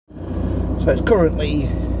So it's currently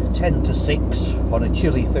 10 to 6 on a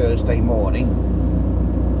chilly Thursday morning,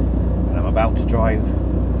 and I'm about to drive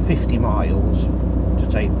 50 miles to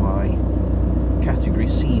take my category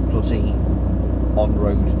C+E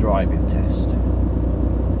on-road driving test.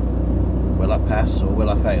 Will I pass or will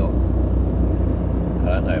I fail? I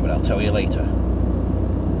don't know, but I'll tell you later.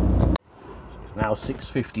 It's now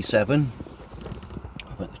 6:57.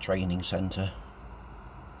 I'm at the training centre.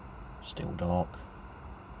 Still dark.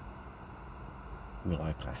 Will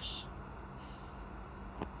I pass?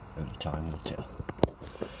 Only time will tell.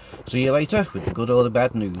 See you later with the good or the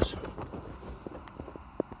bad news.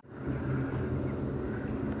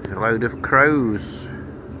 There's a load of crows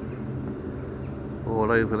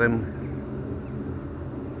all over them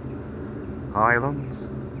pylons.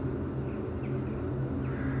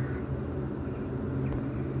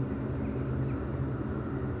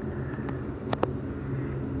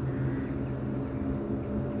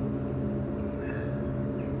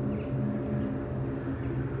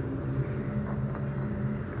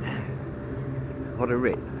 What a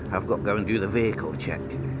rip. I've got to go and do the vehicle check.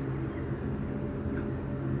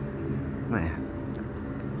 There.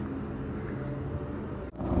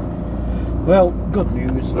 Well, good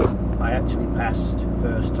news. I actually passed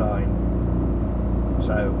first time.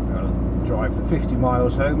 So I'll drive the 50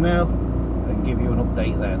 miles home now and give you an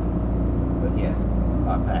update then. But yeah,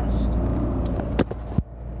 I passed.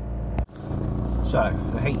 So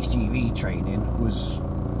the HGV training was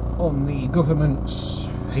on the government's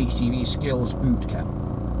HGV Skills Bootcamp,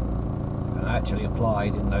 and I actually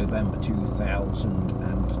applied in November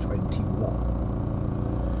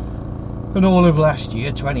 2021, and all of last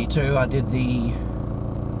year, 22, I did the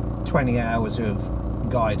 20 hours of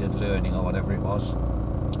guided learning or whatever it was,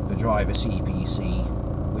 the driver CPC,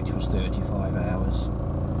 which was 35 hours,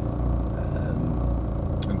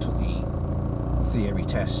 and took the theory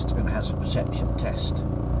test and hazard perception test.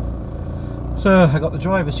 So I got the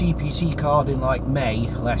driver CPC card in like May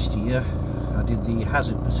last year. I did the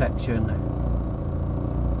hazard perception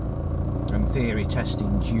and theory test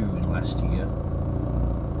in June last year,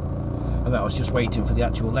 and I was just waiting for the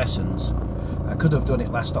actual lessons. I could have done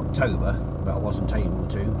it last October, but I wasn't able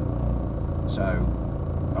to, so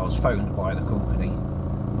I was phoned by the company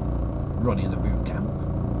running the boot camp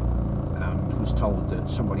and was told that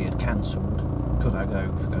somebody had cancelled. Could I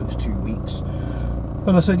go for those 2 weeks?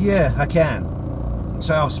 And I said, yeah, I can.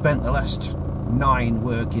 So I've spent the last 9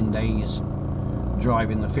 working days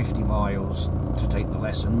driving the 50 miles to take the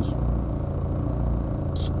lessons.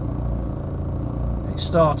 It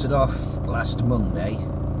started off last Monday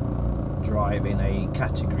driving a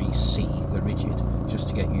category C, the rigid, just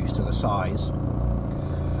to get used to the size.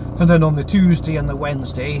 And then on the Tuesday and the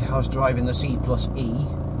Wednesday I was driving the C+E.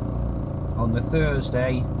 On the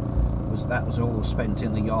Thursday that was all spent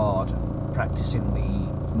in the yard practicing the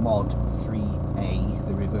mod 3A,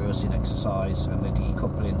 the reversing exercise and the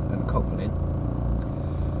decoupling and coupling.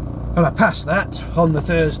 And I passed that on the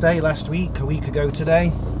Thursday last week, a week ago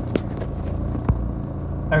today.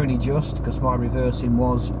 Only just, because my reversing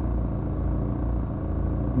was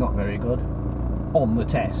not very good on the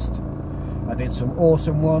test. I did some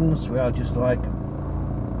awesome ones where I just like,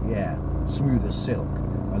 yeah, smooth as silk.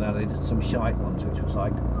 And then I did some shite ones which was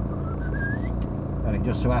like, and it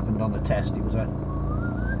just so happened on the test it was a,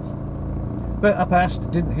 but I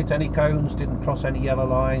passed. Didn't hit any cones, didn't cross any yellow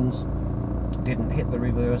lines, didn't hit the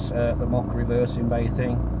reverse, the mock reversing bay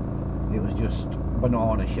thing. It was just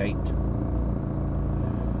banana shaped.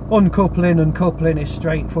 Uncoupling and coupling is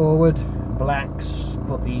straightforward. Blacks,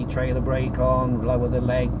 put the trailer brake on, lower the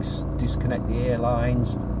legs, disconnect the air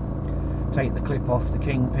lines, take the clip off the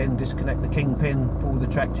kingpin, disconnect the kingpin, pull the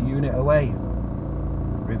tractor unit away.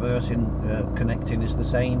 Reversing, connecting is the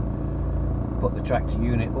same. Put the tractor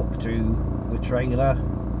unit up to the trailer,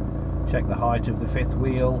 check the height of the fifth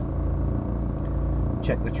wheel,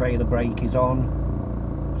 check the trailer brake is on,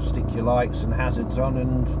 stick your lights and hazards on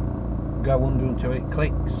and go under until it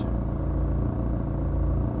clicks,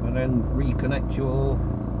 and then reconnect your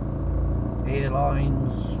air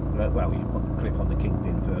lines. Well, you put the clip on the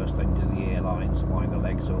kingpin first, then do the air lines, wind the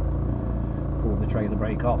legs up, pull the trailer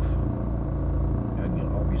brake off, and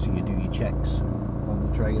obviously you do your checks on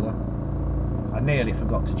the trailer. I nearly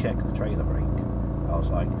forgot to check the trailer brake. I was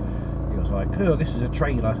like, he was like, oh, this is a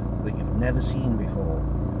trailer that you've never seen before.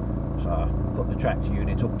 So I put the tractor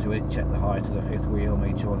unit up to it, checked the height of the fifth wheel,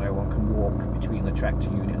 made sure no one can walk between the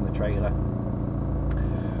tractor unit and the trailer.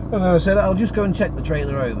 And then I said, I'll just go and check the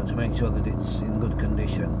trailer over to make sure that it's in good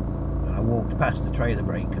condition. And I walked past the trailer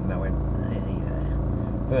brake and I went, yeah.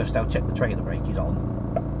 First I'll check the trailer brake is on,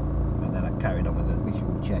 and then I carried on with the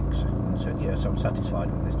visual checks and said yes, I'm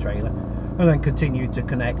satisfied with this trailer, and then continued to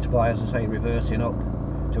connect by, as I say, reversing up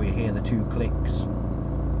till you hear the 2 clicks.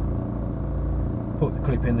 Put the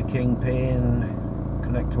clip in the kingpin,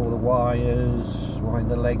 connect all the wires, wind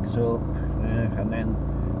the legs up, and then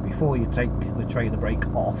before you take the trailer brake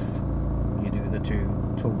off, you do the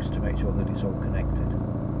 2 tugs to make sure that it's all connected.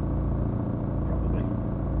 Probably,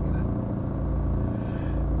 you know.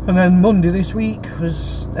 And then Monday this week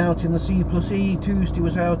was out in the C+E, Tuesday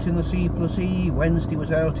was out in the C+E, Wednesday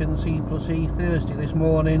was out in the C+E, Thursday this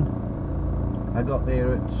morning I got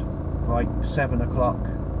there at like 7 o'clock,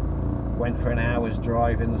 went for an hour's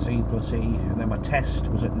drive in the C+E, and then my test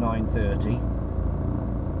was at 9:30,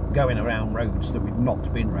 going around roads that we'd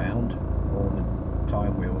not been round all the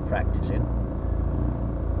time we were practicing.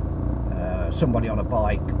 Somebody on a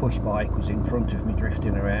bike, push bike, was in front of me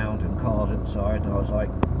drifting around, and cars at the side, and I was like,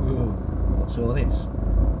 whoa, what's all this?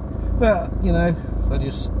 But, you know, I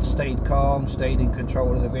just stayed calm, stayed in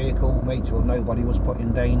control of the vehicle, made sure nobody was put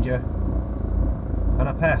in danger, and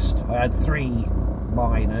I passed. I had 3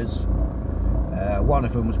 minors. One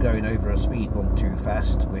of them was going over a speed bump too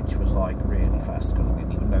fast, which was like really fast because I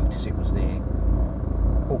didn't even notice it was there.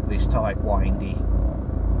 Up this tight, windy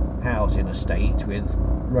housing estate with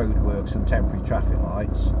roadworks and temporary traffic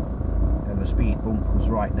lights, and the speed bump was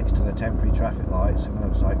right next to the temporary traffic lights, and I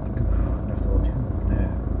was like, and I thought, no,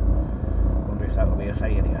 wonder if that will be a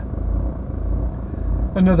failure.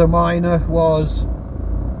 Another minor was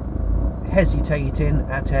hesitating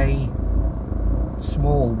at a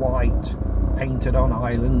small white painted on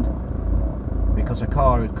island because a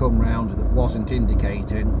car had come round that wasn't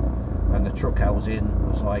indicating, and the truck I was in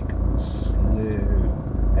was like slow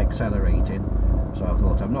accelerating, so I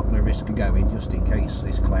thought I'm not going to risk going just in case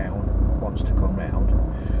this clown wants to come round,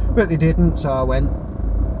 but they didn't, so I went.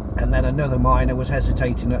 And then another minor was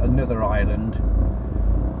hesitating at another island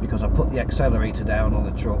because I put the accelerator down on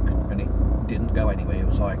the truck and it didn't go anywhere. It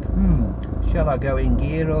was like, shall I go in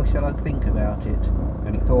gear or shall I think about it?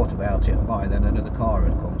 And he thought about it, and by then another car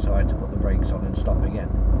had come, so I had to put the brakes on and stop again.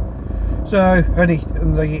 So, and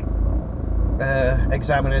the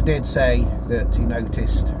examiner did say that he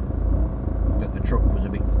noticed that the truck was a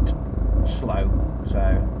bit slow,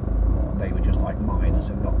 so they were just like minors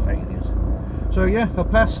and not failures. So yeah, I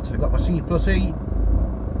passed. I got my C+E.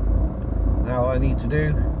 Now all I need to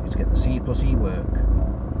do is get the C+E work.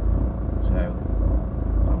 So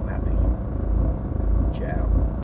I'm happy. Ciao.